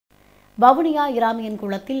வவுனியா இராமியன்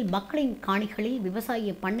குளத்தில் மக்களின் காணிகளில்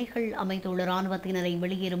விவசாய பண்ணைகள் அமைத்துள்ள இராணுவத்தினரை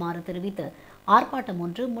வெளியேறுமாறு தெரிவித்து ஆர்ப்பாட்டம்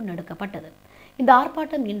ஒன்று முன்னெடுக்கப்பட்டது. இந்த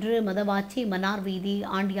ஆர்ப்பாட்டம் இன்று மதவாச்சி மன்னார் வீதி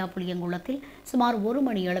ஆண்டியா புளியங்குளத்தில் சுமார் 1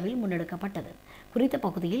 மணியளவில் முன்னெடுக்கப்பட்டது. குறித்த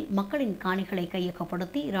பகுதியில் மக்களின் காணிகளை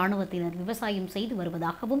கையகப்படுத்தி இராணுவத்தினர் விவசாயம் செய்து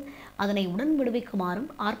வருவதாகவும் அதனை உடன் விடுவிக்குமாறும்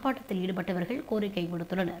ஆர்ப்பாட்டத்தில் ஈடுபட்டவர்கள் கோரிக்கை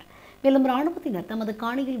விடுத்துள்ளனர். மேலும் இராணுவத்தினர் தமது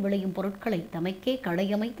காணியில் விளையும் பொருட்களை தமக்கே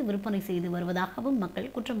கடையமைத்து விற்பனை செய்து வருவதாகவும்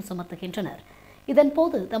மக்கள் குற்றம் சுமத்துகின்றனர்.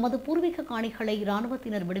 இதன்போது தமது பூர்வீக காணிகளை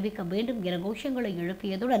இராணுவத்தினர் விடுவிக்க வேண்டும் என கோஷங்களை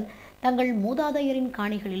எழுப்பியதுடன் தங்கள் மூதாதையரின்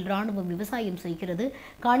காணிகளில் இராணுவம் விவசாயம் செய்கிறது,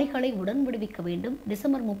 காணிகளை உடன் விடுவிக்க வேண்டும்,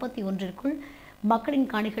 டிசம்பர் 31ற்குள் மக்களின்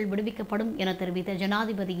காணிகள் விடுவிக்கப்படும் என தெரிவித்த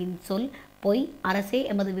ஜனாதிபதியின் சொல் பொய், அரசே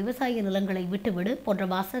எமது விவசாய நிலங்களை விட்டுவிடு போன்ற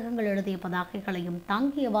வாசகங்கள் எழுதிய பதாகைகளையும்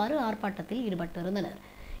தாங்கியவாறு ஆர்ப்பாட்டத்தில் ஈடுபட்டிருந்தனர்.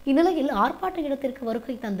 இந்நிலையில் ஆர்ப்பாட்ட இடத்திற்கு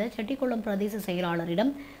வருகை தந்த செட்டிக்குளம் பிரதேச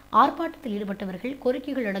செயலாளரிடம் ஆர்ப்பாட்டத்தில் ஈடுபட்டவர்கள்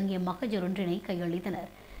கோரிக்கைகள் அடங்கிய மகஜர் ஒன்றினை கையளித்தனர்.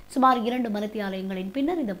 சுமார் 2 மணித்தியாலயங்களின்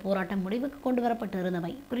பின்னர் இந்த போராட்டம் முடிவுக்கு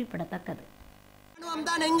கொண்டுவரப்பட்டிருந்தமை குறிப்பிடத்தக்கது.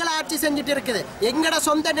 தான் எங்களை ஆட்சி செஞ்சுட்டு இருக்குது. எங்கட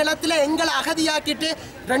சொந்த நிலத்துல எங்களை அகதியாக்கிட்டு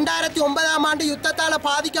 2009ஆம் ஆண்டு யுத்தத்தால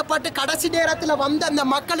பாதிக்கப்பட்டு கடைசி நேரத்தில் வந்த அந்த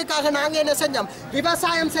மக்களுக்காக நாங்க என்ன செஞ்சோம்?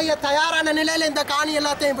 விவசாயம் செய்ய தயாரான நிலையில இந்த காணி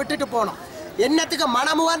எல்லாத்தையும் விட்டுட்டு போனோம். என்னத்துக்கு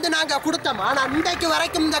மனமு வந்து நாங்க கொடுத்தோம். ஆனா இன்றைக்கு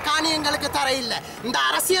வரைக்கும் இந்த காணி எங்களுக்கு தர இல்லை. இந்த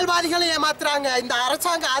அரசியல்வாதிகளையும் ஏமாத்துறாங்க, இந்த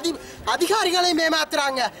அரசாங்க அதிகாரிகளையும்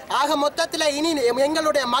ஏமாத்துறாங்க. ஆக மொத்தத்தில் இனி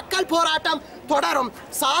எங்களுடைய மக்கள் போராட்டம் தொடரும்.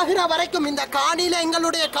 சாகிற வரைக்கும் இந்த காணியில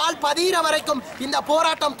எங்களுடைய கால் பதிகிற வரைக்கும் இந்த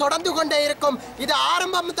போராட்டம் தொடர்ந்து கொண்டே இருக்கும். இது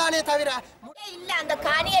ஆரம்பம் தானே தவிர இல்ல. அந்த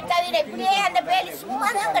காணியை தவிர இப்படியே அந்த பேலி சும்மா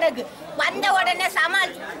தான் கிடக்கு. வந்த உடனே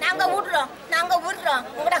நாங்க விடுறோம்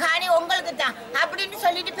உங்களோட காணி உங்களுக்கு தான் அப்படின்னு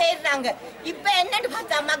சொல்லிட்டு போயிடுறாங்க. இப்ப என்னன்னு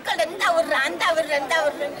பார்த்தா மக்கள் எந்த விடுறோம் அந்த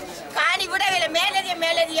விடுறோம் காணி விடவில்லை.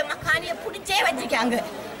 மேலதிய காணியை பிடிச்சே வச்சுக்காங்க.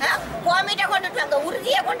 கோமிட்ட கொண்டுட்டு வாங்க,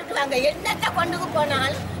 உறுதியை கொண்டுட்டு வாங்க, என்னத்தை கொண்டுக்கு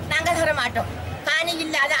போனாலும் நாங்க தர மாட்டோம். காணி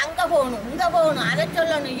இல்லாத அங்க போகணும் இங்க போகணும், அதை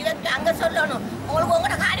சொல்லணும் இதை அங்க சொல்லணும்.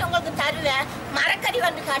 உங்களோட காணி உங்களுக்கு தருவேன், மரக்கறி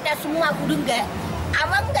வந்து காட்டா சும்மா கொடுங்க.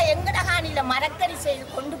 அவங்க எங்கட காணியில மரக்கறி செய்து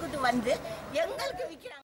கொண்டுகிட்டு வந்து எங்களுக்கு விற்கிறாங்க.